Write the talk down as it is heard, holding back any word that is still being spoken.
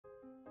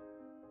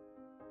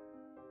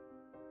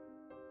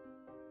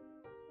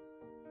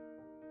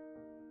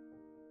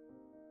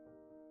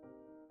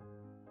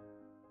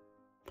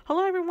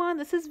Hello everyone,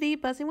 this is V,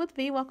 Buzzing with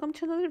V. Welcome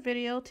to another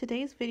video.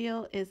 Today's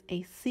video is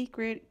a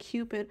secret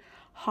Cupid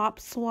hop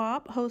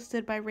swap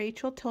hosted by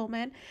Rachel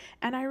Tillman.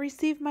 And I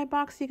received my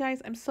box, you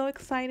guys. I'm so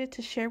excited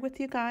to share with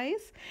you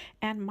guys.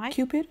 And my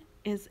Cupid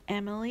is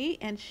Emily,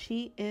 and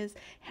she is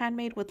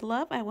handmade with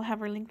love. I will have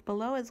her linked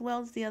below, as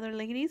well as the other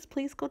ladies.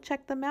 Please go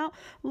check them out.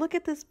 Look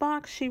at this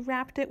box. She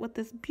wrapped it with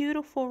this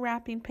beautiful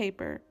wrapping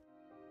paper.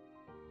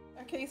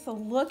 Okay, so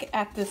look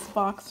at this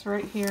box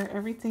right here.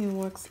 Everything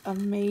looks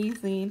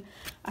amazing.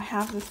 I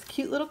have this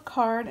cute little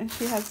card, and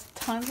she has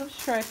tons of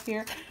shred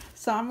here.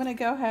 So I'm gonna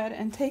go ahead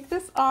and take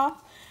this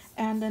off,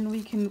 and then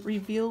we can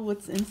reveal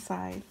what's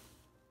inside.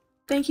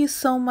 Thank you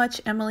so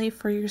much, Emily,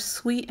 for your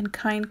sweet and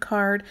kind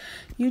card.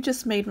 You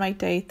just made my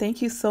day.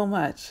 Thank you so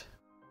much.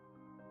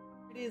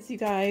 It is, you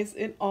guys,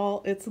 in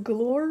all its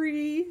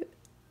glory.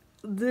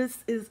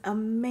 This is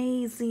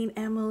amazing,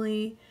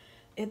 Emily.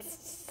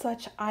 It's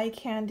such eye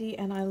candy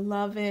and I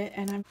love it.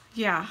 And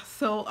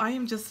so I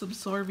am just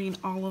absorbing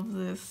all of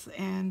this,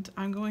 and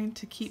I'm going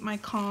to keep my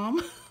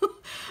calm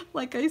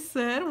like I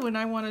said, when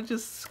I want to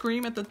just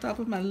scream at the top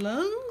of my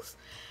lungs.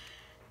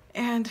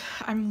 And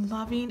I'm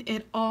loving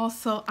it all.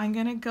 So I'm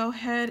gonna go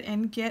ahead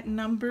and get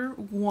number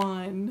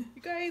one.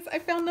 You guys, I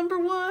found number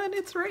one.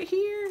 It's right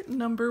here.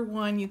 Number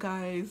one, you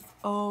guys.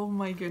 Oh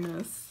my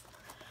goodness.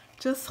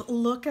 Just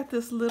look at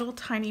this little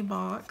tiny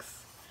box.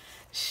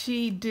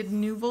 She did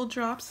nouveau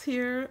drops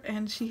here,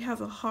 and she has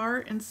a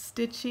heart and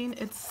stitching.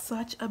 It's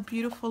such a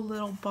beautiful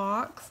little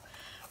box.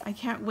 I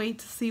can't wait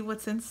to see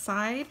what's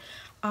inside.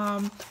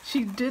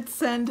 She did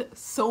send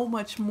so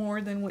much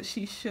more than what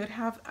she should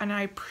have, and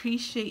I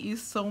appreciate you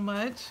so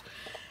much.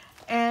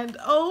 And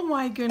oh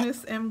my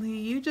goodness, Emily,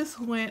 you just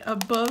went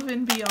above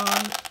and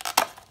beyond,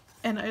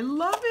 and I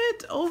love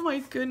it. Oh my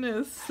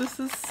goodness, this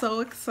is so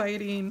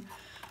exciting.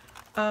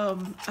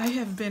 I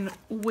have been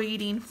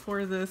waiting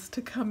for this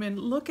to come in.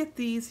 Look at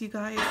these, you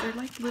guys. They're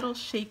like little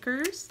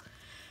shakers,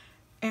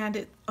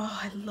 and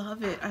I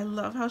love it. I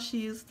love how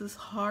she used this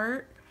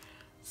heart.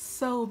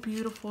 So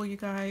beautiful, you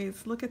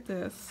guys. Look at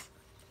this.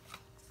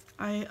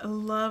 I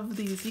love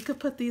these. You could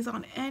put these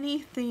on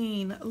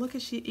anything. Look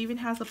at, she even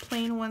has a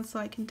plain one so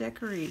I can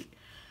decorate.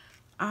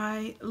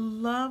 I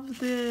love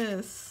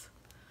this.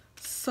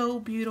 So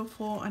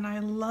beautiful, and I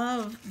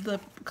love the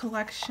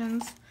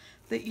collections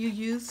that you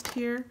used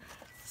here.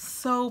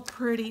 So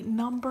pretty.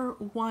 Number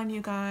one,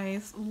 you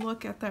guys.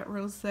 Look at that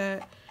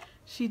rosette.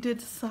 She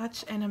did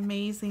such an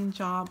amazing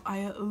job.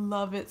 I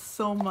love it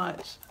so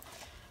much.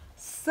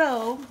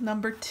 So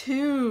number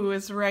two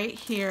is right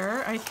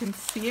here. I can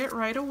see it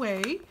right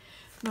away.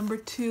 Number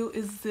two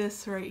is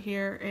this right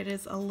here. It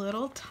is a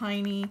little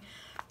tiny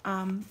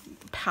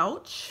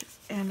pouch,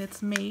 and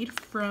it's made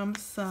from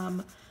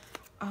some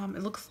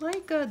it looks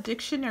like a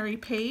dictionary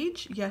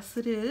page. Yes,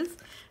 it is.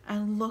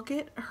 And look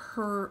at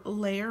her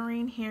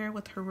layering here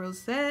with her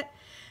rosette,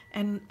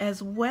 and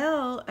as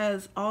well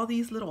as all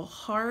these little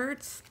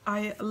hearts.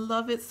 I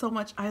love it so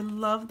much. I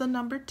love the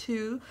number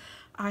two.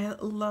 I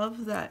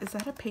love that. Is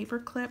that a paper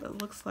clip?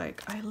 It looks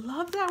like. I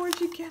love that. Where'd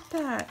you get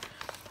that?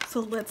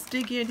 So let's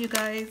dig in, you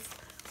guys.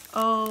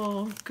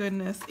 Oh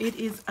goodness, it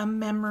is a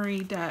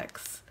memory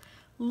dex.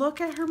 Look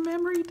at her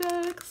memory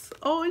dex.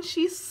 Oh, and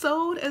she's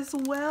sewed as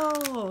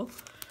well.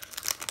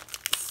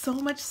 So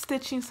much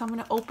stitching. So I'm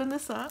going to open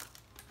this up.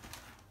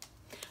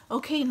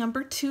 Okay,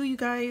 number two, you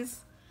guys.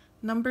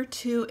 Number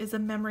two is a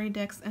memory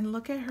dex, and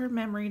look at her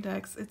memory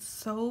dex. It's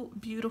so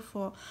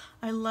beautiful.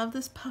 I love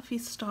this puffy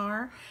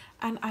star,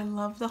 and I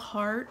love the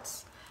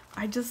hearts.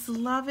 I just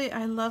love it.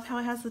 I love how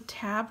it has a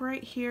tab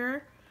right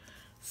here.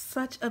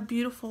 Such a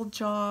beautiful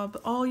job.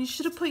 Oh, you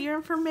should have put your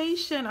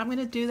information. I'm going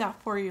to do that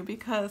for you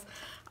because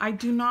I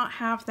do not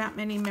have that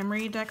many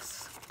memory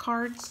dex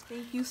cards.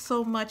 Thank you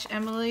so much,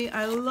 Emily.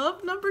 I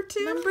love number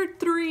two. Number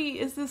three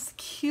is this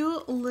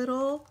cute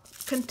little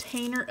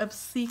container of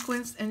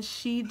sequins, and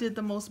she did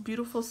the most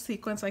beautiful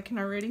sequins. I can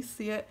already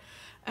see it.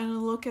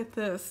 And look at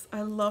this.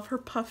 I love her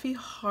puffy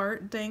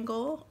heart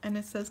dangle, and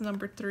it says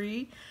number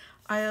three.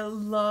 I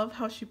love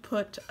how she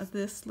put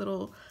this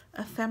little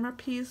ephemera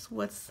piece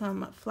with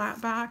some flat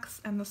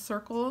backs and the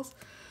circles.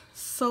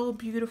 So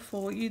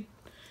beautiful.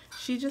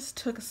 She just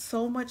took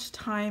so much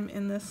time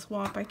in this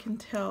swap, I can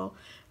tell.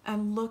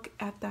 And look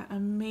at that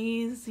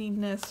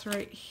amazingness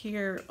right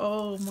here.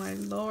 Oh my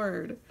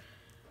Lord.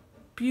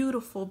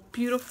 Beautiful,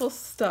 beautiful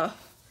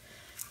stuff.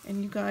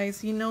 And you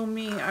guys, you know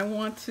me, I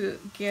want to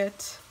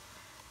get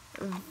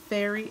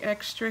very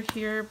extra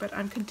here, but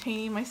I'm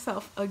containing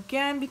myself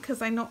again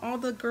because I know all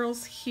the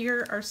girls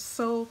here are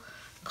so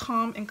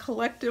calm and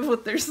collective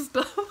with their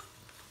stuff.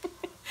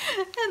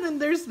 And then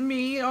there's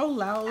me all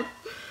loud.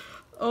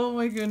 Oh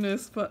my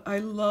goodness, but I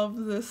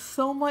love this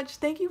so much.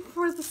 Thank you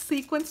for the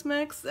sequence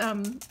mix.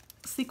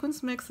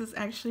 Sequence mix is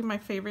actually my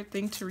favorite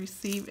thing to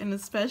receive, and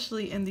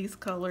especially in these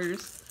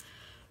colors.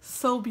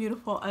 So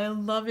beautiful. I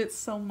love it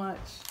so much.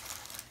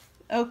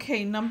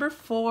 Okay, number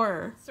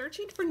four.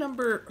 Searching for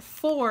number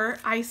four,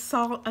 I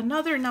saw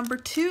another number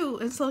two,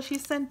 and so she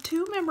sent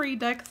two memory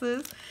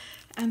dexes,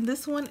 and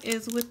this one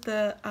is with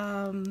the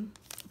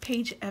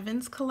Paige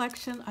Evans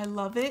collection. I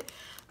love it.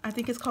 I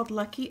think it's called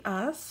Lucky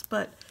Us,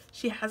 but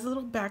she has a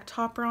little back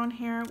topper on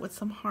here with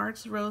some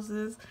hearts,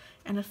 roses,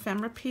 and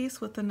ephemera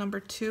piece with the number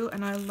 2,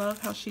 and I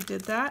love how she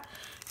did that.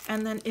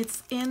 And then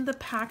it's in the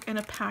pack in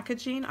a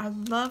packaging. I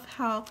love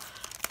how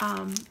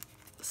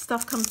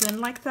stuff comes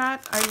in like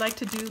that. I like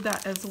to do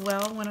that as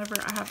well whenever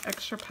I have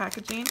extra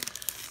packaging.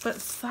 But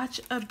such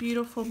a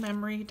beautiful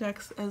memory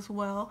decks as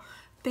well.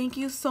 Thank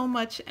you so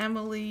much,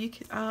 Emily.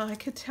 I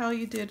could tell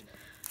you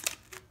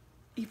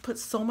put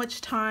so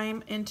much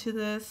time into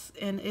this,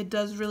 and it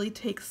does really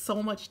take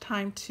so much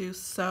time to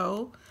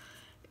sew.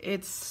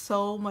 It's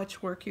so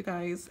much work, you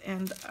guys,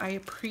 and I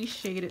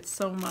appreciate it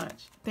so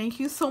much. Thank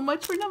you so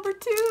much for number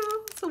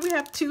 2. So we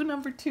have 2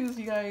 number 2s,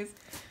 you guys.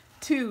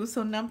 2.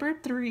 So number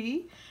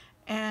 3,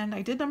 and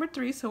I did number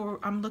 3, so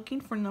I'm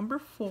looking for number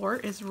 4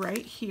 is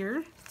right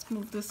here. Let's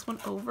move this one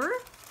over.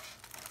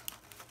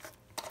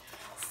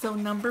 So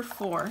number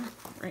 4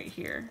 right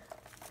here.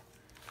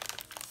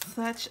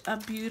 Such a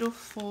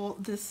beautiful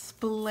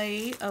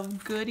display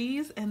of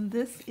goodies, and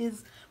this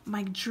is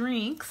my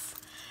drinks.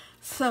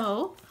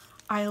 So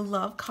I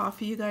love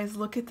coffee, you guys.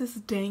 Look at this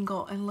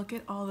dangle and look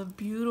at all the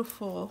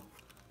beautiful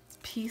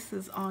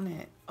pieces on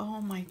it. Oh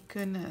my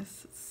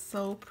goodness, it's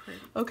so pretty.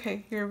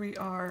 Okay, here we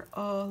are.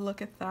 Oh,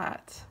 look at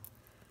that.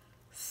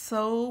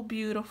 So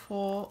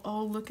beautiful.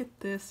 Oh, look at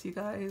this, you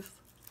guys.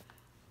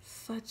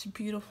 Such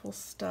beautiful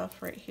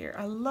stuff right here.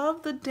 I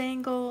love the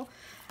dangle.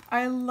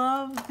 I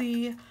love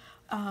the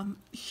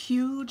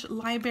huge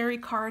library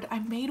card. I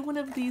made one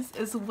of these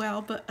as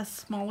well, but a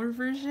smaller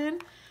version.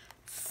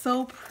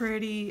 So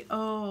pretty.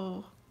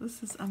 Oh,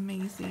 this is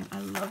amazing. I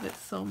love it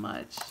so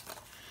much.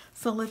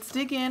 So let's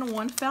dig in.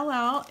 One fell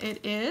out.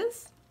 It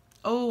is,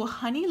 oh,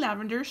 honey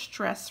lavender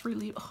stress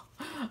relief. Oh,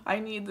 I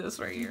need this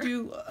right here.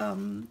 Do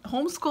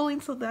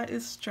homeschooling, so that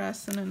is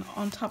stress, and then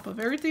on top of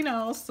everything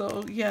else.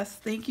 So yes,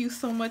 thank you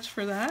so much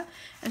for that.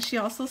 And she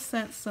also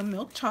sent some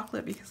milk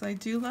chocolate because I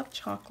do love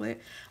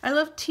chocolate. I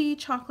love tea,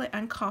 chocolate,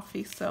 and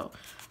coffee. So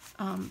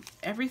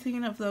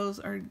everything of those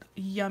are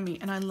yummy,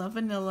 and I love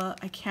vanilla.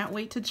 I can't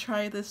wait to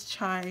try this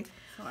chai.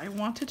 So I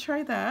want to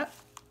try that.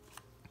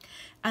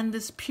 And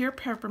this pure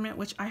peppermint,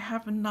 which I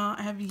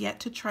have yet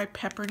to try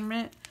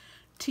peppermint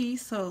tea,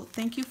 so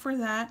thank you for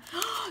that.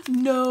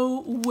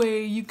 No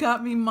way, you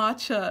got me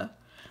matcha.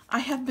 I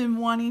have been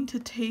wanting to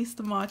taste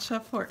the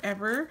matcha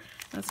forever.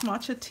 That's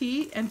matcha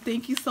tea, and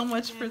thank you so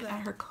much for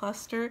that. Her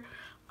cluster,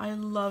 I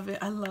love it.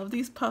 I love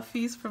these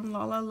puffies from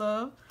La La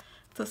Love.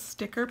 It's a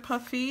sticker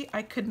puffy.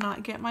 I could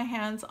not get my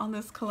hands on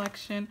this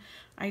collection.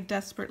 I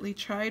desperately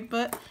tried,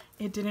 but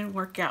it didn't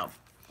work out.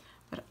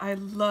 But I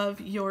love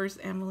yours,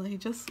 Emily.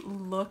 Just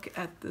look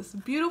at this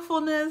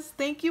beautifulness.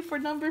 Thank you for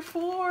number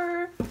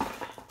 4.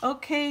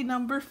 Okay,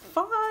 number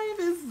 5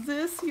 is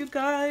this, you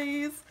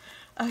guys.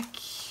 A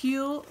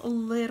cute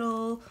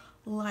little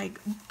like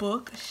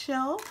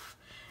bookshelf,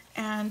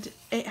 and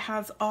it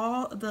has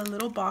all the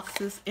little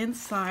boxes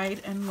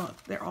inside, and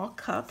look, they're all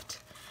cupped.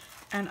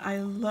 And I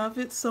love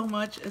it so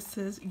much. It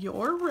says,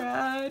 "You're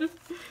rad.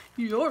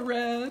 You're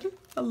rad."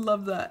 I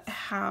love that.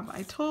 Have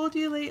I told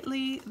you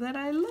lately that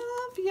I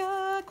love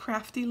ya?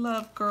 Crafty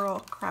love, girl.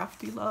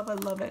 Crafty love. I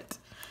love it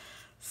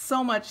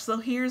so much. So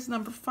here's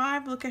number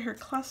 5. Look at her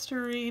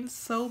clustering.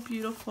 So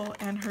beautiful.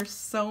 And her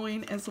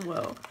sewing as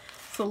well.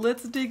 So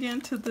let's dig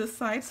into this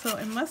side. So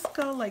it must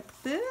go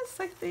like this,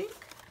 I think.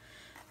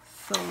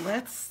 So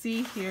let's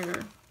see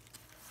here.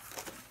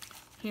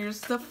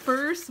 Here's the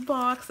first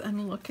box,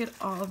 and look at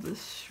all the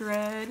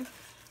shred.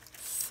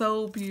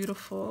 So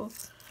beautiful.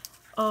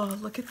 Oh,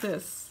 look at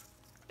this.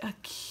 A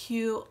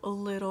cute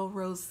little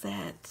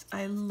rosette.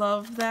 I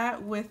love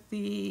that with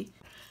the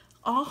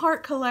All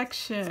Heart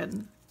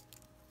collection.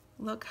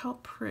 Look how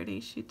pretty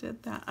she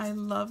did that. I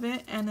love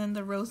it. And then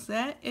the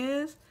rosette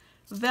is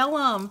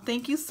vellum.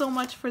 Thank you so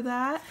much for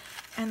that.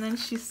 And then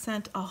she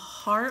sent a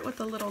heart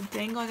with a little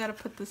dangle. I gotta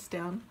put this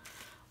down.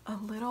 A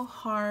little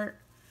heart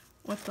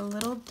with a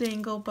little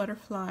dangle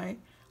butterfly,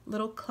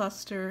 little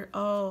cluster.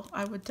 Oh,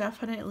 I would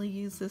definitely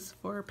use this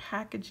for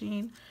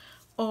packaging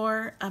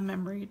or a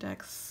memory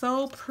deck.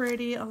 So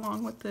pretty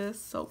along with this.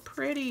 So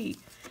pretty.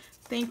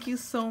 Thank you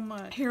so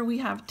much. Here we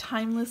have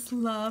Timeless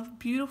Love,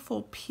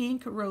 beautiful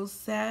pink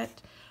rosette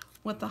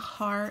with a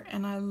heart,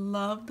 and I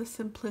love the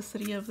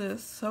simplicity of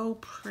this. So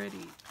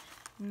pretty.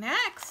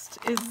 Next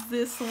is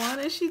this one,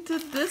 and she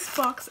did this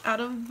box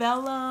out of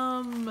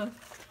vellum.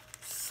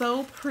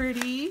 So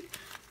pretty.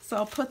 So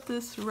I'll put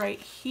this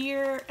right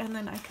here, and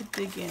then I could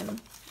dig in.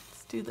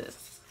 Let's do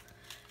this.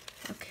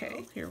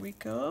 Okay, here we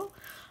go.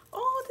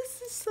 Oh,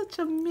 this is such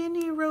a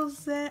mini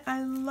rosette.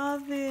 I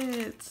love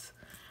it.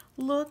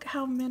 Look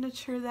how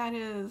miniature that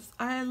is.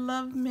 I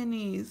love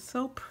minis.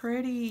 So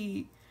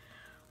pretty.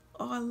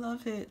 Oh, I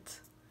love it.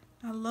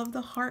 I love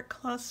the heart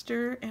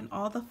cluster and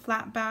all the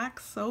flat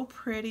backs. So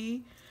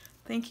pretty.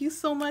 Thank you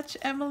so much,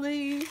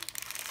 Emily.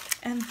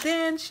 And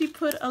then she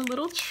put a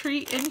little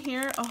treat in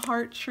here, a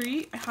heart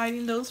treat,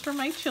 hiding those from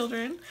my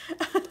children.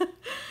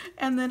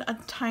 And then a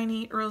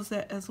tiny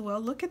rosette as well.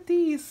 Look at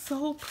these,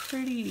 so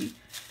pretty.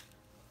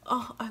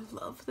 Oh, I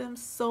love them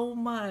so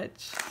much.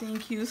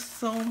 Thank you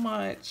so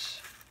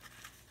much.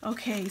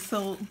 Okay,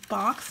 so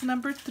box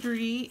number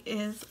 3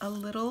 is a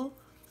little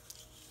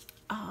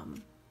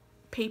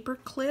paper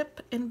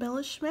clip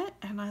embellishment,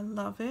 and I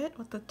love it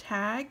with the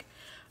tag.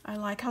 I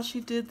like how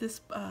she did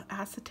this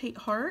acetate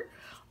heart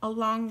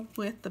along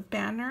with the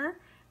banner.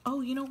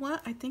 Oh, you know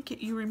what? I think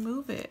you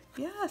remove it.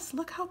 Yes,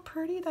 look how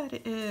pretty that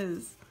it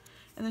is.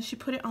 And then she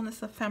put it on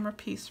this ephemera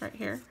piece right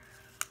here.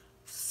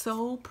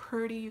 So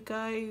pretty, you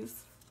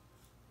guys.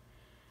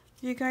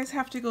 You guys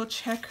have to go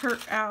check her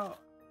out.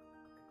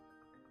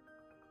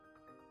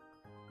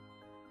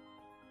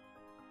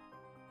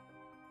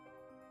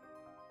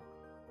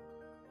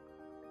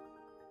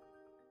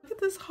 Look at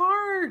this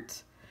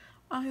heart.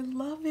 I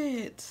love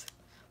it.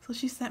 So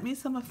she sent me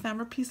some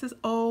ephemera pieces.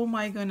 Oh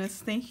my goodness,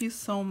 thank you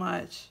so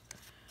much.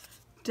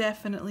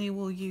 Definitely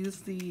will use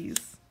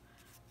these.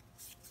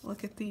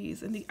 Look at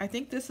these. And I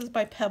think this is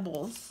by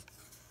Pebbles.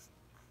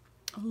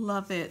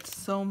 Love it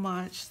so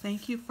much.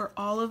 Thank you for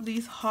all of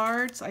these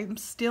hearts. I'm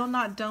still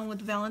not done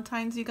with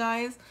Valentine's, you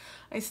guys.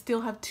 I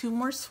still have 2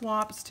 more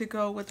swaps to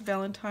go with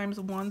Valentine's.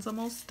 One's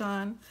almost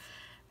done.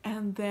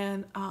 And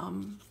then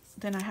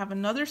I have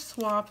another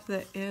swap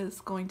that is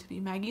going to be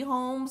Maggie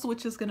Holmes,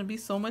 which is going to be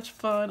so much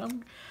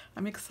fun.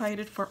 I'm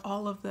excited for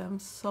all of them.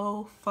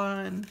 So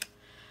fun.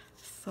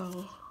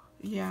 So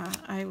yeah,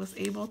 I was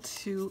able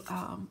to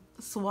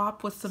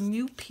swap with some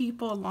new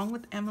people along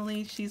with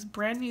Emily. She's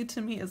brand new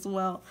to me as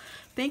well.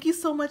 Thank you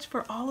so much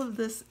for all of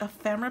this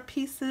ephemera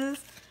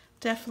pieces.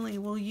 Definitely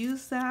will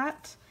use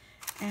that.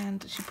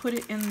 And she put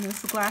it in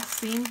this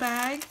glassine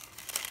bag,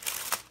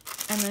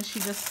 and then she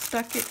just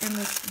stuck it in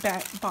this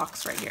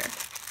box right here.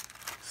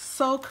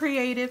 So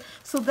creative.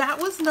 So that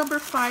was number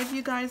 5,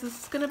 you guys.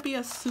 This is gonna be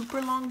a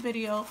super long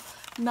video.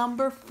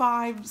 Number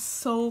 5,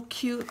 so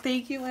cute.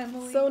 Thank you,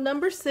 Emily. So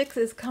number 6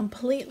 is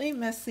completely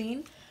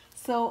missing.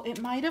 So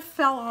it might have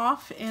fell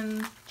off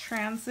in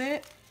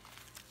transit.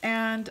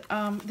 And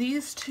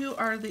these 2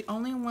 are the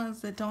only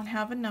ones that don't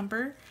have a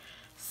number.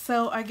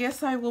 So I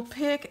guess I'll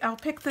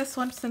pick this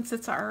one since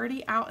it's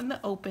already out in the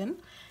open.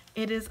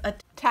 It is a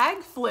tag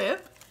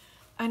flip.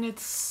 And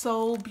it's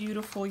so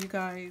beautiful, you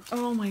guys.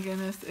 Oh my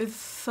goodness, it's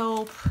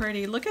so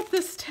pretty. Look at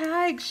this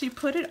tag. She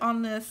put it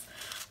on this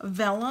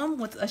vellum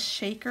with a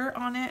shaker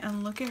on it,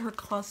 and look at her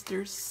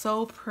clusters,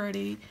 so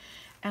pretty.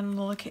 And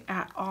look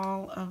at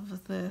all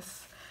of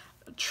this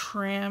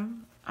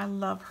trim. I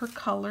love her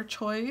color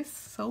choice,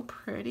 so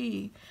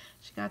pretty.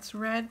 She got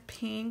red,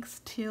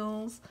 pinks,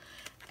 teals,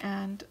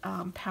 and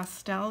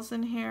pastels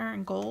in here,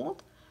 and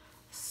gold.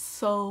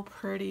 So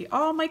pretty.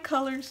 All my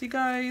colors, you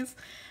guys.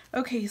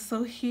 Okay,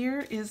 so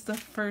here is the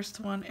first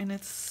one, and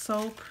it's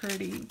so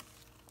pretty.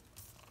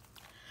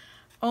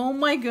 Oh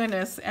my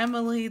goodness,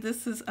 Emily,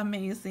 this is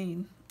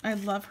amazing. I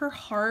love her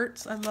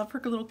hearts. I love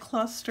her little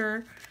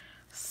cluster.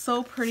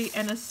 So pretty,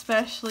 and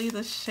especially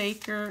the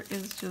shaker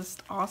is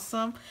just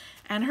awesome.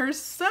 And her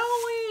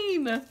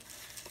sewing.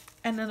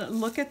 And then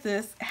look at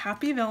this.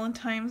 Happy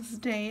Valentine's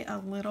Day, a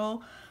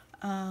little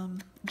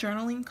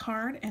journaling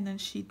card, and then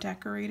she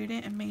decorated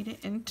it and made it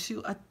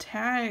into a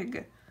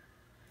tag.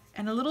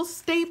 And a little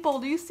staple.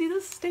 Do you see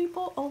this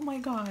staple? Oh my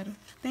God.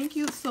 Thank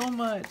you so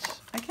much.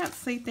 I can't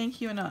say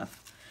thank you enough.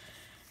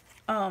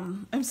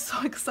 I'm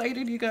so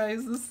excited, you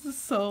guys. This is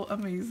so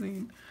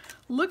amazing.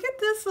 Look at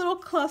this little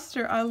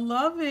cluster. I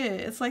love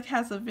it. It's like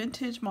has a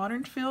vintage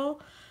modern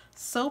feel.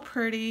 So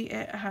pretty.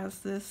 It has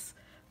this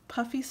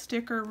puffy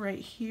sticker right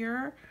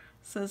here.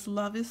 It says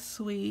love is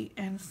sweet,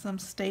 and some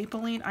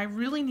stapling. I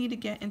really need to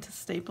get into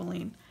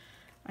stapling.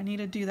 I need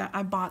to do that.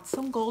 I bought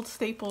some gold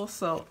staples,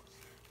 so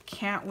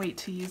can't wait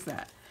to use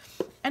that.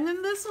 And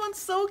then this one's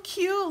so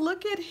cute.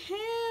 Look at him,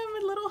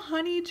 a little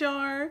honey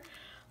jar.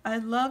 I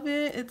love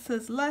it. It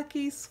says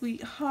lucky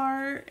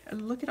sweetheart.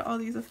 Look at all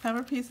these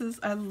ephemera pieces.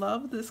 I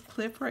love this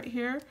clip right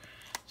here,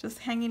 just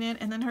hanging in.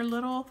 And then her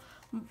little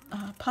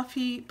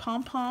puffy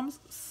pom-poms.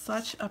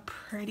 Such a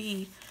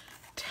pretty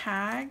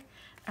tag.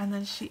 And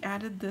then she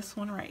added this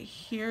one right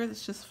here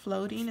that's just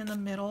floating in the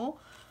middle.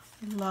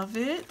 Love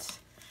it.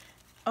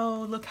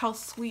 Oh, look how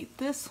sweet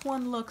this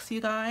one looks,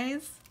 you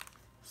guys.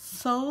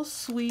 So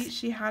sweet.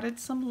 She added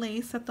some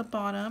lace at the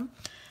bottom.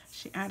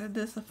 She added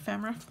this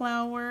ephemera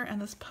flower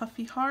and this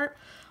puffy heart,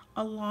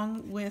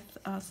 along with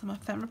some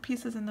ephemera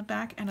pieces in the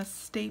back and a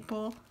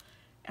staple,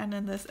 and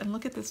then this. And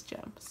look at this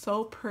gem.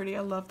 So pretty. I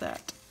love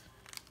that.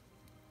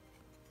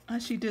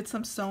 She did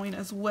some sewing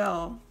as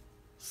well.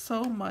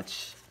 So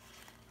much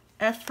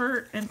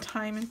effort and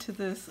time into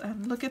this.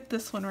 And look at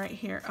this one right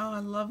here. Oh, I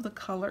love the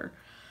color.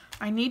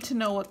 I need to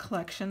know what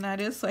collection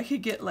that is so I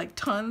could get like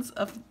tons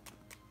of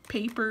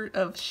paper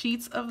of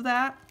sheets of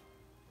that,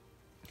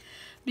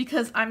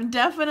 because I'm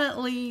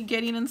definitely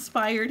getting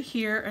inspired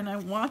here, and I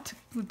want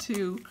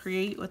to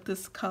create with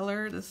this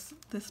color. This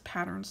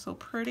pattern's so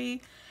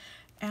pretty.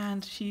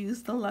 And she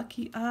used the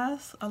Lucky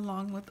Us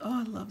along with,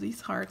 oh, I love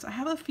these hearts. I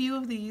have a few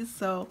of these,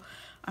 so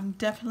I'm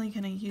definitely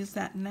going to use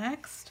that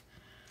next.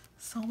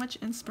 So much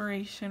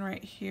inspiration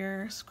right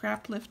here.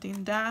 Scrap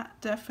lifting,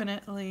 that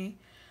definitely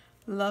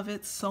love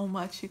it so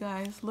much, you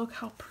guys. Look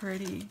how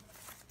pretty.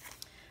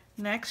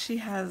 Next, she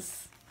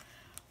has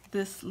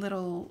this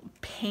little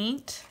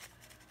paint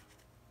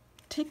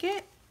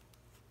ticket,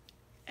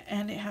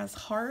 and it has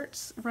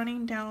hearts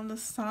running down the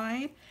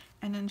side,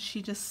 and then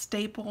she just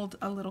stapled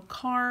a little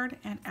card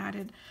and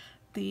added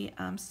the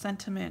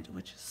sentiment,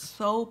 which is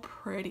so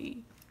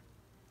pretty.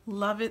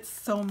 Love it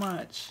so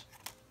much.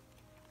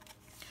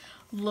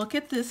 Look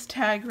at this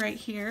tag right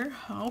here.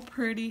 How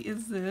pretty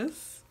is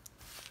this?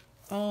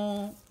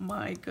 Oh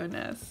my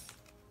goodness.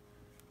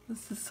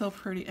 This is so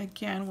pretty.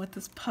 Again, with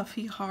this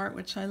puffy heart,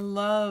 which I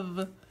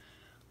love.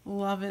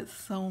 Love it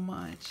so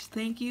much.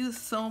 Thank you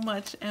so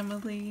much,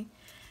 Emily.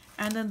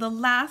 And then the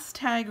last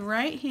tag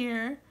right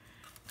here.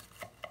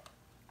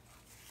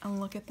 And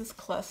look at this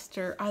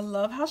cluster. I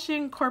love how she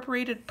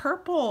incorporated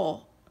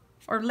purple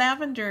or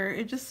lavender.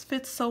 It just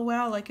fits so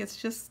well, like it's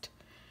just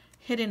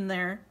hidden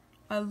there.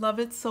 I love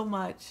it so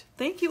much.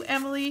 Thank you,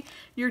 Emily.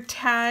 Your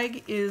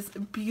tag is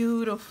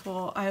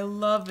beautiful. I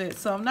love it.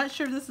 So I'm not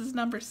sure if this is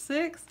number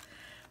 6,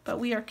 but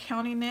we are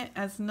counting it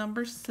as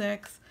number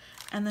 6.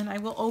 And then I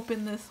will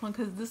open this one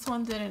because this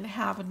one didn't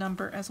have a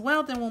number as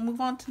well. Then we'll move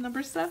on to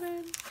number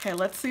 7. Okay,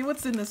 let's see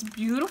what's in this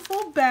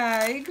beautiful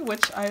bag,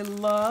 which I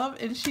love.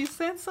 And she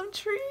sent some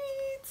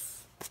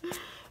treats.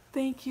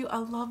 Thank you. I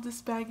love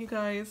this bag, you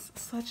guys.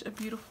 Such a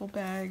beautiful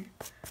bag.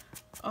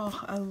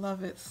 Oh, I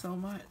love it so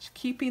much.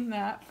 Keeping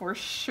that for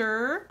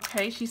sure.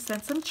 Okay, she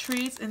sent some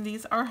treats, and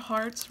these are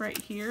hearts right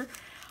here.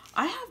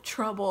 I have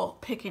trouble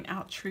picking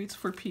out treats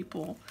for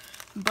people,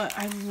 but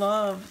I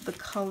love the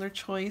color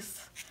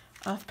choice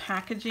of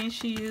packaging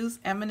she used.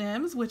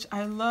 M&Ms, which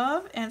I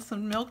love, and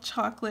some milk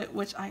chocolate,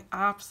 which I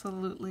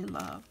absolutely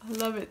love. I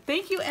love it.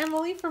 Thank you,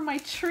 Emily, for my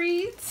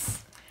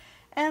treats.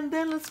 And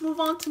then let's move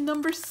on to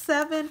number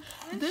 7.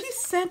 She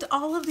sent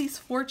all of these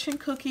fortune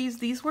cookies.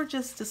 These were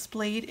just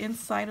displayed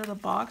inside of the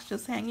box,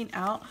 just hanging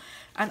out.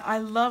 And I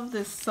love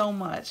this so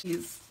much.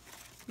 These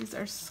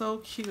are so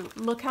cute.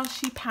 Look how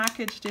she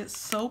packaged it,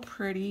 so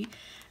pretty.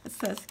 It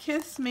says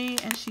kiss me,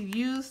 and she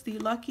used the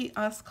Lucky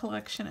Us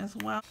collection as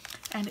well.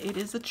 And it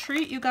is a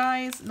treat, you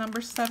guys.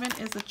 Number 7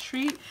 is a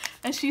treat.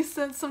 And she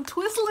sent some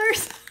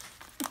Twizzlers.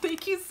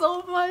 Thank you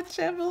so much,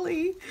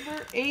 Emily.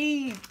 Number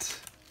 8.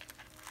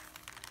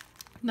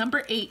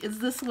 Number 8 is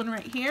this one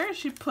right here.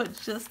 She put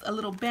just a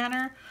little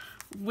banner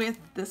with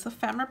this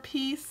ephemera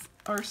piece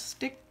or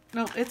stick.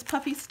 No, it's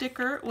puffy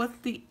sticker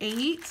with the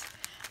 8.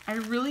 I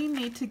really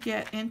need to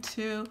get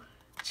into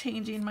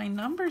changing my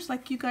numbers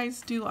like you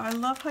guys do. I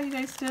love how you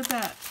guys did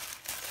that.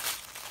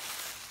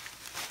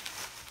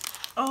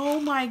 Oh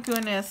my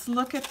goodness.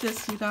 Look at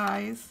this, you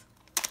guys.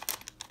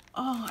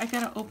 Oh, I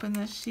gotta open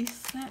this. She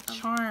sent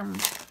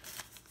charms.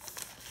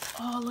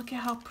 Oh, look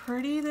at how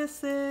pretty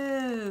this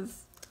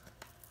is.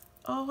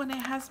 Oh, and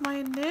it has my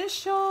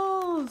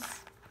initials.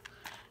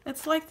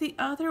 It's like the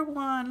other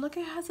one. Look,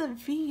 it has a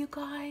V, you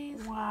guys.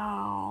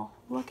 Wow.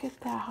 Look at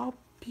that. How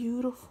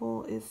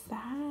beautiful is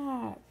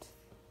that?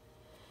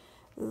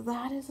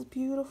 That is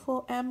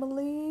beautiful,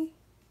 Emily.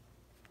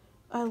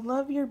 I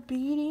love your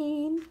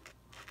beading.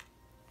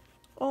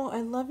 Oh,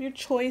 I love your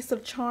choice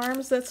of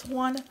charms. That's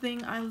one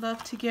thing I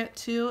love to get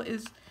to,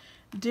 is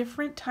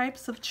different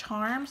types of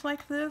charms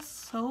like this.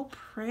 So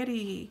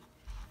pretty.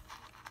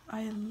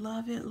 I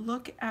love it.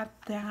 Look at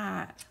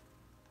that.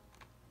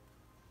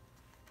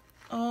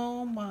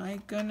 Oh my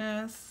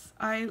goodness.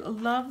 I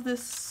love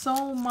this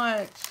so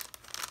much.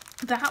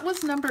 That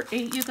was number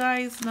 8, you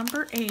guys.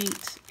 Number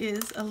 8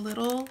 is a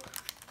little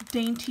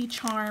dainty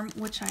charm,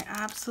 which I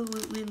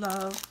absolutely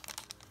love.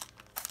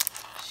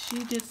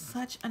 She did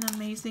such an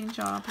amazing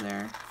job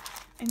there.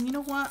 And you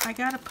know what? I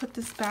gotta put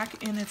this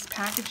back in its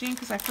packaging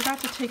because I forgot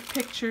to take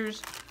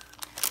pictures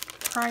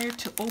prior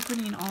to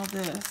opening all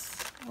this.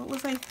 What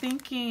was I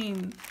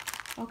thinking?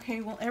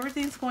 Okay, well,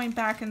 everything's going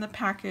back in the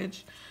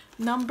package.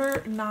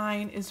 Number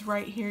 9 is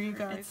right here, you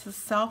guys. It's a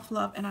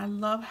self-love, and I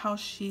love how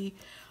she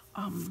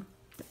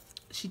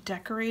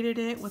decorated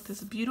it with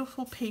this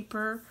beautiful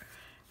paper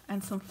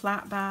and some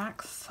flat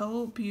backs.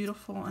 So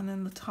beautiful. And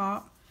then the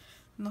top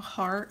and the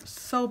heart.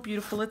 So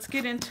beautiful. Let's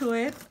get into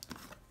it.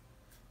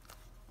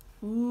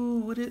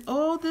 Ooh, what is,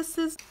 oh, this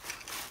is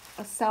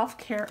a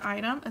self-care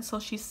item. And so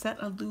she sent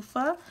a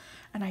loofah.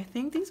 And I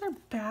think these are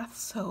bath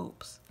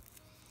soaps.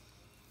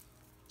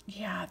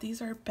 Yeah,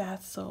 these are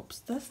bath soaps.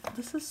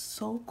 This is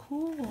so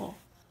cool.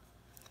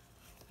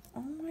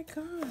 Oh my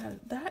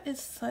god, that is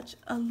such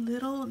a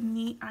little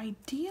neat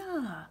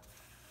idea.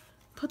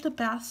 Put the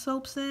bath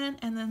soaps in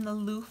and then the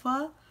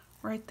loofah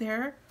right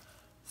there.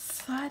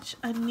 Such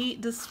a neat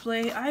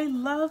display. I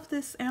love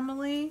this,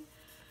 Emily.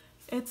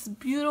 It's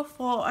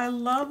beautiful. I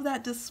love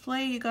that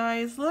display, you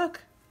guys.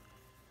 Look.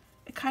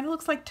 It kind of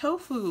looks like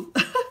tofu.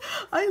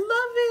 I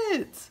love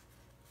it.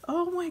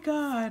 Oh my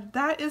god,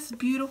 that is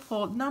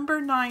beautiful.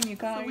 Number 9, you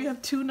guys. So we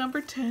have 2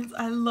 number 10s.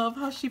 I love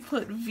how she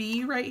put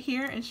V right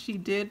here and she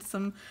did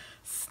some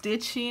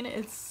stitching.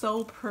 It's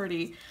so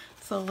pretty.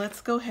 So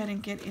let's go ahead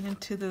and get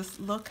into this.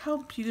 Look how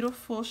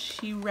beautiful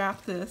she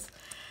wrapped this.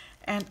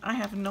 And I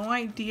have no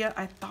idea.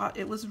 I thought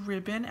it was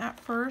ribbon at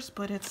first,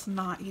 but it's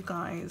not, you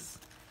guys.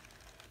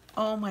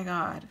 Oh my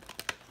god.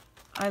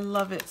 I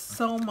love it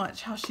so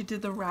much how she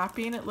did the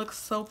wrapping. It looks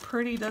so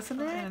pretty, doesn't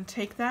it? And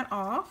take that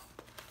off.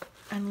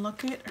 And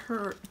look at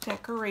her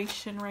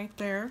decoration right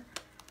there.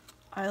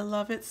 I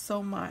love it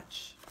so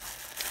much.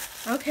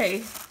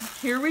 Okay,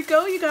 here we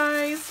go, you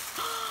guys.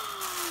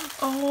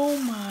 Oh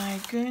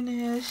my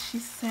goodness, she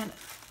sent,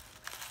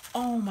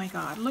 oh my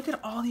God, look at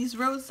all these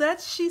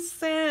rosettes she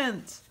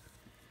sent.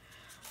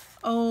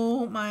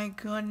 Oh my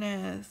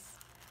goodness,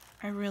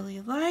 I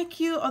really like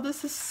you. Oh,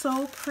 this is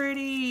so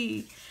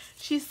pretty.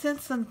 She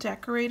sent some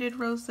decorated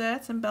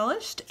rosettes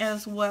embellished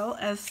as well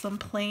as some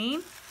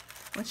plain,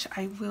 which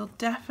I will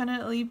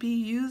definitely be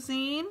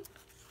using.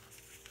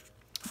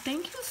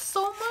 Thank you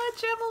so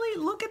much,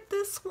 Emily. Look at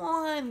this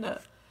one.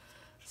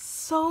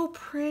 So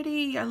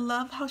pretty. I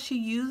love how she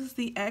used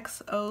the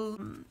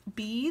XO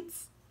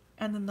beads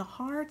and then the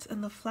hearts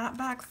and the flat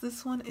backs.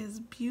 This one is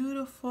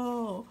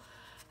beautiful.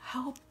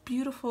 How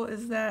beautiful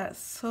is that?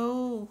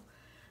 So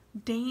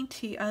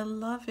dainty. I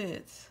love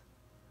it.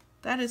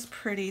 That is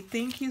pretty.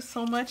 Thank you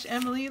so much,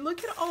 Emily.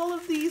 Look at all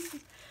of these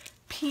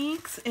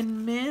pinks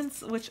and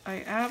mints, which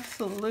I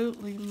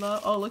absolutely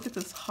love. Oh, look at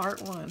this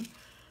heart one.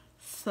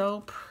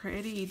 So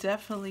pretty.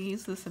 Definitely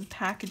use this in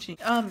packaging.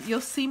 You'll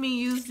see me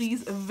use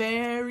these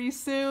very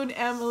soon,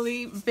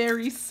 Emily,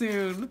 very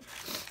soon,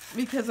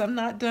 because I'm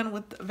not done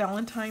with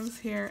Valentine's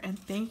here. And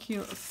thank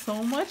you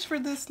so much for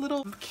this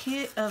little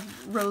kit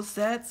of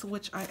rosettes,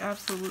 which I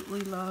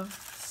absolutely love.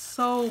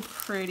 So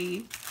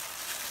pretty.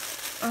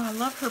 Oh, I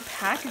love her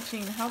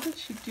packaging. How did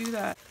she do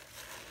that?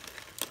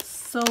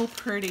 So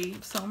pretty.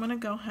 So I'm gonna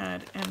go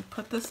ahead and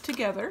put this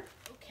together.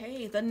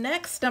 Okay, the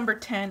next number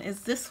 10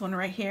 is this one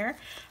right here.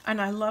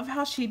 And I love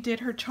how she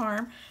did her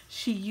charm.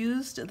 She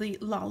used the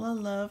Lala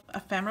Love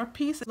ephemera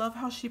piece. I love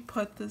how she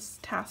put this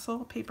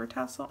tassel, paper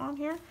tassel on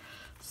here.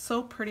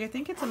 So pretty. I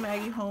think it's a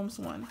Maggie Holmes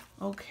one.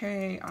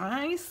 Okay,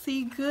 I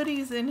see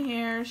goodies in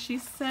here. She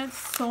sent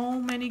so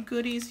many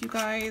goodies, you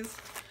guys.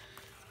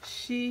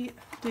 She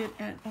did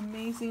an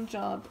amazing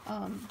job.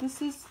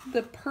 This is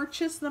the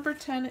purchase number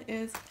 10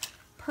 is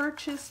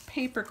purchase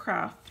paper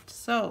craft.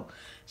 So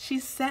she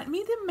sent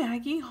me the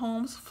Maggie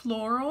Holmes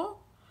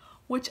floral,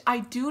 which I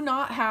do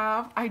not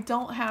have. I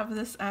don't have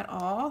this at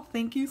all.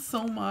 Thank you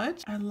so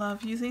much. I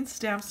love using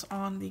stamps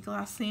on the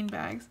glassine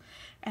bags.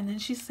 And then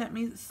she sent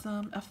me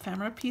some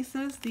ephemera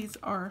pieces. These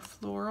are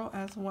floral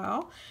as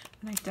well,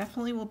 and I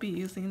definitely will be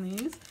using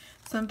these.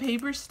 Some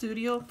Paper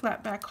Studio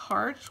flatback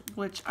hearts,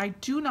 which I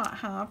do not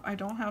have. I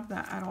don't have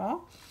that at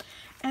all.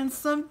 And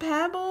some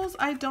pebbles.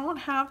 I don't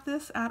have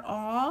this at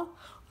all.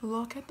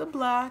 Look at the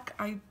black.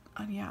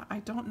 Yeah, I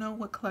don't know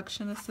what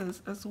collection this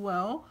is as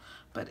well,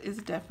 but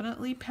it's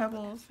definitely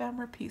pebbles,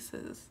 ephemera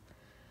pieces.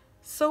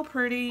 So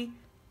pretty.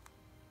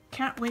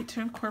 Can't wait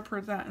to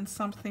incorporate that in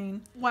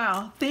something.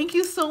 Wow, thank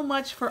you so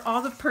much for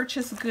all the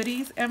purchase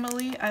goodies,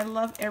 Emily. I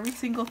love every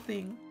single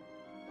thing.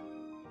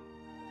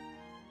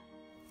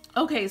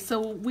 Okay, so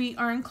we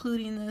are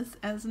including this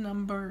as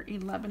number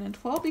 11 and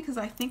 12 because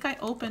I think I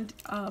opened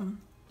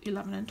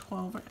 11 and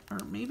 12 or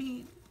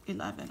maybe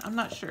 11. I'm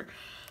not sure.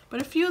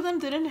 But a few of them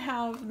didn't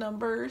have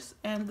numbers,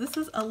 and this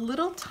is a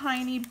little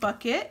tiny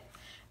bucket,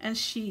 and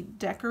she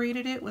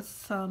decorated it with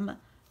some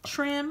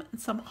trim and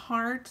some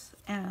hearts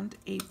and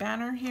a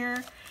banner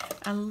here.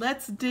 And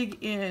let's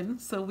dig in.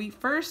 So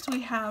first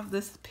we have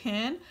this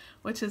pin,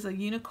 which is a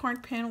unicorn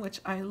pin,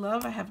 which I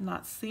love. I have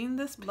not seen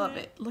this pin. Love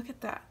it. Look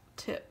at that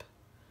tip.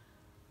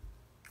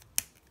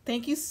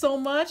 Thank you so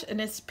much.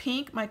 And it's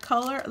pink, my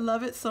color.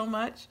 Love it so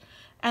much.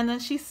 And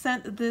then she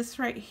sent this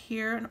right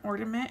here, an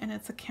ornament, and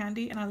it's a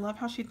candy. And I love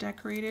how she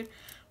decorated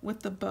with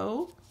the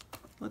bow.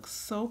 Looks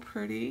so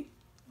pretty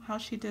how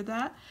she did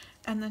that.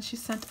 And then she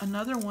sent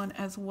another one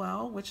as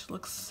well, which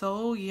looks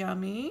so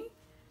yummy.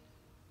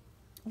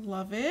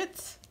 Love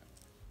it.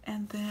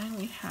 And then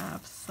we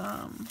have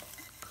some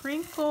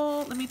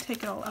crinkle. Let me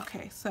take it all out.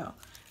 Okay, so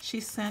she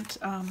sent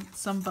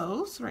some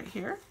bows right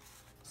here.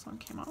 This one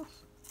came off.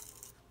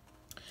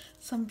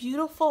 Some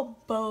beautiful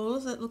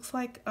bows. It looks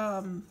like,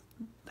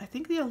 I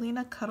think the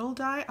Alina Cuddle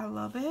die. I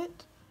love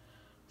it.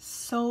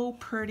 So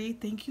pretty.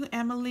 Thank you,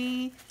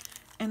 Emily.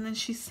 And then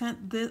she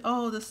sent this.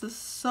 Oh, this is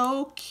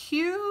so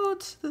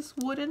cute. This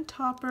wooden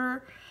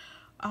topper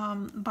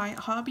by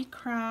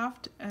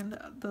Hobbycraft and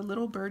the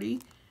little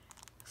birdie.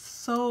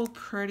 So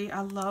pretty.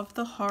 I love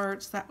the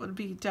hearts. That would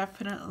be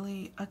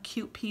definitely a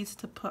cute piece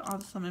to put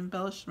on some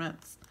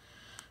embellishments.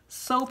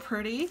 So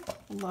pretty.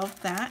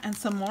 Love that. And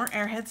some more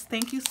airheads.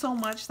 Thank you so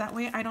much. That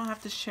way I don't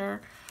have to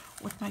share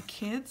with my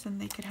kids and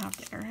they could have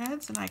the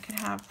airheads and I could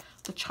have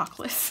the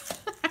chocolates.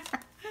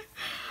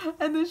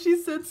 And then she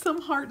sent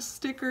some heart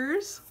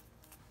stickers.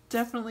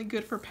 Definitely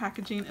good for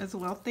packaging as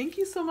well. Thank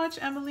you so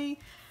much, Emily.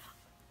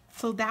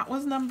 So that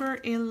was number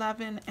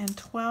 11 and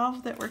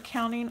 12 that we're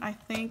counting, I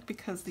think,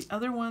 because the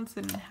other ones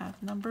didn't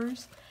have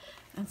numbers.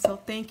 And so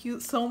thank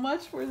you so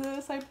much for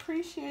this. I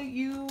appreciate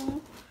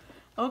you.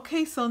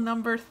 Okay, so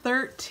number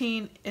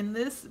 13 in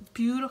this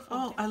beautiful,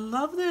 oh, I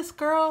love this,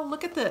 girl.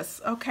 Look at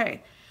this.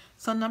 Okay,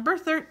 so number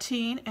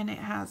 13, and it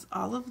has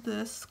all of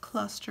this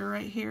cluster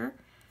right here.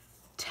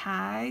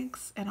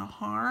 Tags and a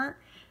heart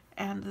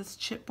and this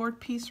chipboard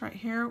piece right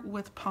here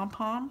with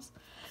pom-poms.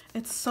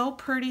 It's so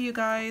pretty, you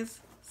guys.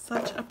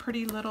 Such a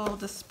pretty little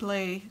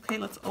display. Okay,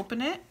 let's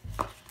open it.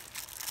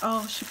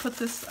 Oh, she put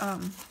this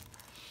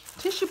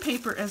tissue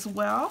paper as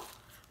well.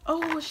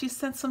 Oh, she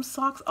sent some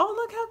socks. Oh,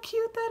 look how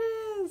cute that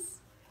is.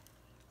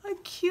 A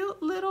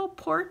cute little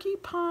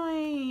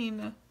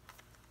porcupine.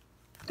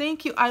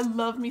 Thank you. I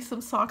love me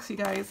some socks, you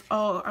guys.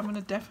 Oh, I'm going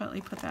to definitely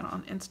put that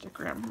on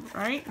Instagram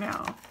right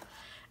now.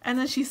 And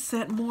then she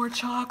sent more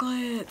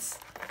chocolates.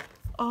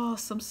 Oh,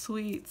 some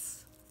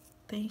sweets.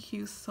 Thank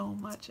you so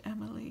much,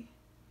 Emily.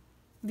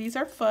 These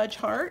are fudge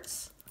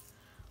hearts.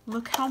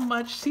 Look how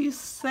much she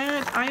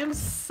sent. I am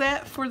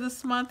set for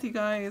this month, you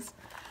guys.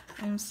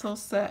 I am so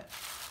set.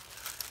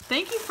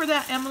 Thank you for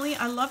that, Emily.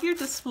 I love your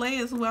display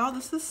as well.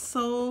 This is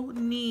so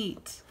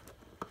neat.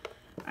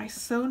 I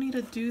so need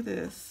to do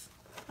this.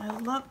 I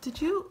don't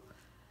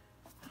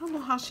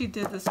know how she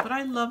did this, but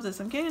I love this.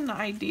 I'm getting an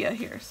idea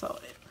here. So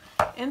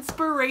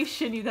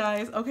inspiration, you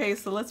guys. Okay,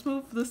 so let's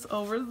move this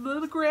over to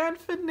the grand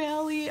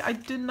finale. I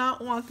did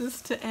not want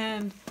this to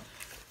end.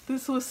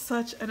 This was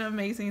such an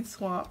amazing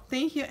swap.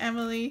 Thank you,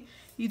 Emily.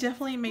 You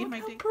definitely made my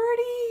day.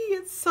 Pretty.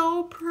 It's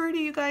so pretty,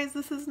 you guys.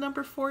 This is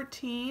number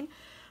 14.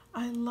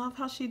 I love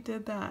how she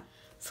did that.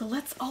 So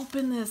let's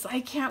open this. I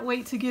can't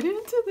wait to get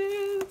into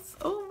this.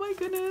 Oh my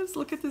goodness.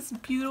 Look at this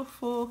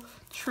beautiful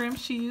trim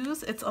she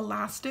used. It's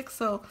elastic,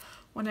 so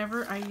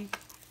whenever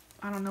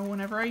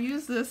whenever I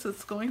use this,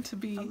 it's going to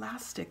be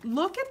elastic.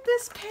 Look at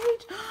this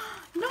page.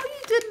 No,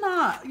 you did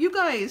not. You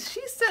guys,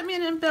 she sent me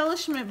an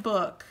embellishment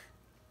book.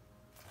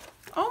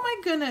 Oh my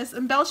goodness.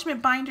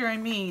 Embellishment binder, I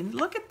mean.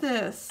 Look at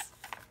this.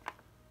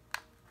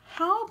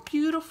 How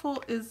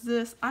beautiful is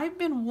this? I've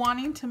been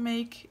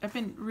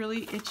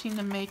really itching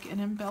to make an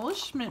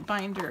embellishment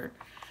binder.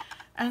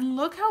 And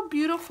look how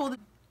beautiful the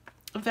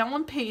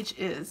vellum page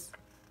is.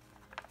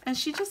 And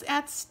she just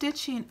adds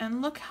stitching,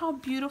 and look how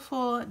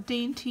beautiful,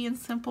 dainty, and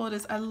simple it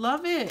is. I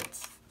love it.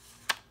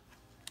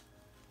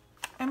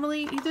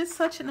 Emily, you did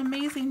such an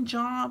amazing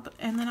job.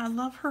 And then I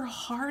love her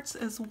hearts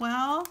as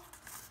well.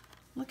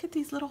 Look at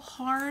these little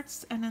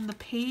hearts, and then the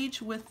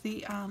page with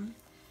the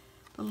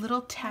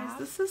little tabs.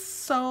 This is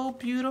so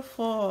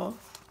beautiful.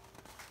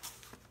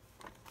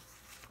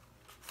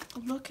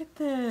 Look at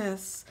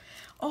this.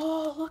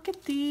 Oh, look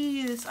at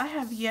these. I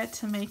have yet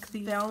to make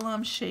the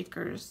vellum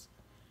shakers.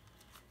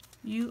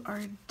 You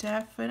are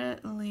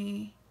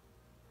definitely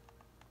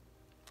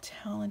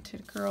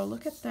talented, girl.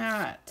 Look at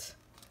that.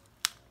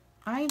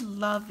 I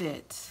love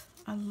it.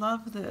 I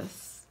love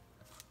this.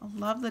 I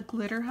love the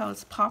glitter, how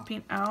it's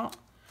popping out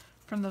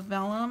from the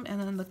vellum,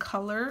 and then the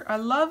color. I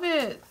love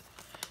it.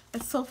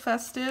 It's so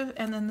festive.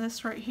 And then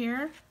this right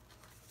here,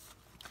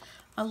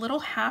 a little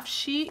half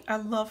sheet. I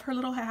love her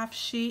little half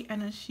sheet.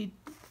 And then she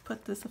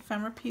put this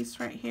ephemera piece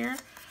right here.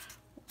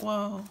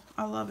 Whoa,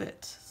 I love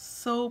it.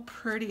 So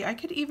pretty. I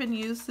could even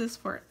use this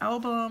for an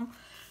album,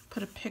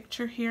 put a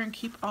picture here, and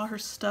keep all her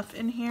stuff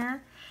in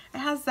here. It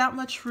has that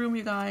much room,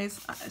 you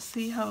guys.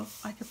 See how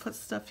I could put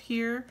stuff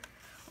here,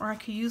 or I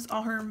could use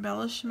all her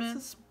embellishments.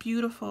 This is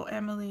beautiful,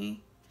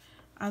 Emily.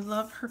 I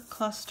love her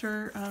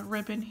cluster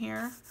ribbon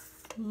here.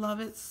 Love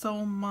it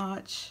so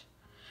much.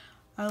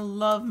 I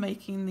love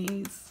making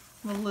these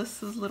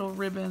Melissa's little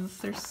ribbons.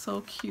 They're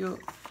so cute.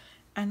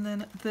 And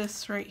then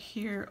this right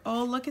here.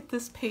 Oh, look at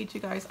this page, you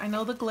guys. I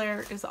know the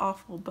glare is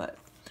awful, but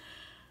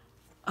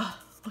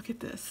look at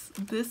this.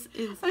 This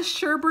is a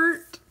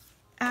sherbet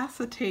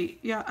acetate.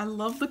 Yeah, I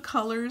love the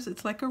colors.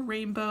 It's like a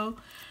rainbow.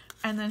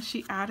 And then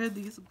she added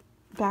these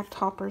back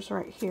toppers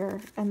right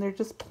here, and they're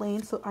just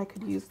plain, so I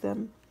could use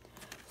them.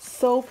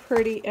 So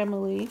pretty,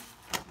 Emily.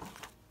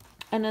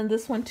 And then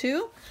this one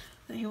too.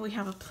 Here we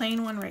have a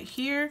plain one right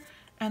here,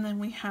 and then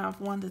we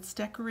have one that's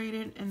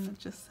decorated, and it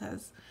just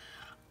says,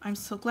 "I'm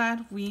so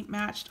glad we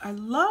matched." I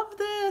love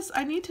this.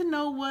 I need to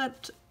know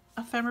what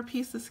ephemera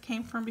piece this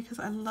came from, because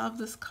I love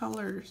this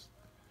colors.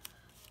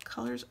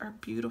 Colors are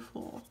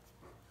beautiful.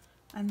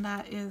 And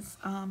that is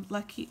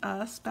Lucky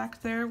Us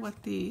back there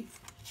with the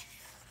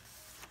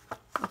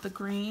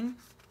green.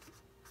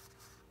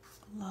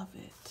 Love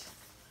it.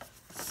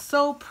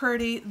 So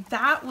pretty.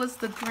 That was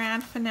the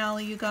grand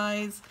finale, you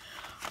guys.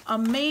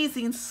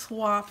 Amazing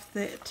swap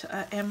that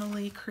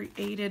Emily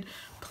created.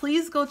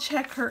 Please go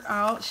check her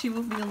out. She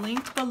will be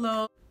linked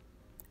below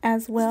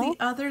as well.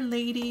 The other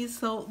ladies.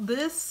 So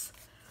this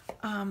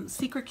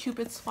Secret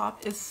Cupid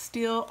swap is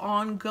still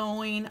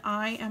ongoing.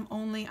 I am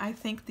only, I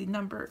think, the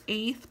number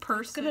 8th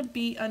person. It's gonna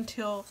be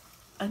until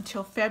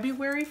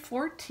February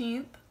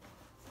 14th.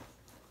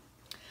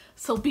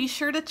 So be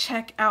sure to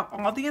check out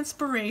all the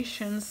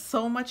inspirations.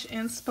 So much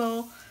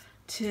inspo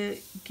to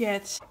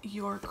get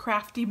your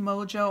crafty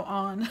mojo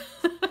on.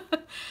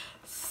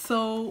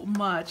 So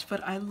much,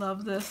 but I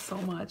love this so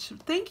much.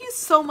 Thank you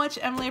so much,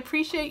 Emily. I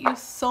appreciate you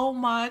so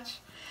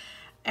much.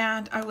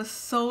 And I was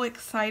so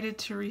excited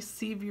to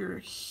receive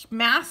your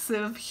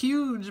massive,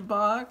 huge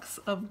box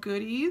of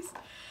goodies.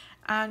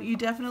 And you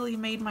definitely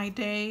made my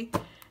day.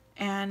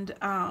 And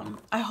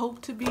I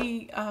hope to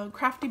be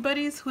crafty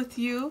buddies with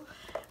you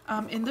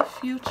in the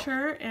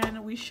future,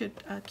 and we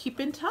should keep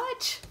in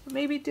touch.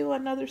 Maybe do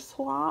another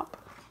swap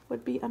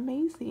would be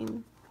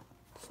amazing.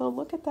 So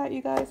look at that,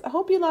 you guys. I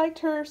hope you liked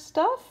her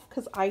stuff,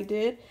 because I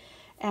did.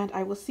 And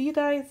I will see you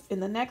guys in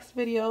the next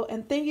video.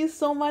 And thank you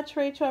so much,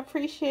 Rachel. I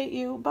appreciate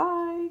you.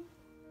 Bye.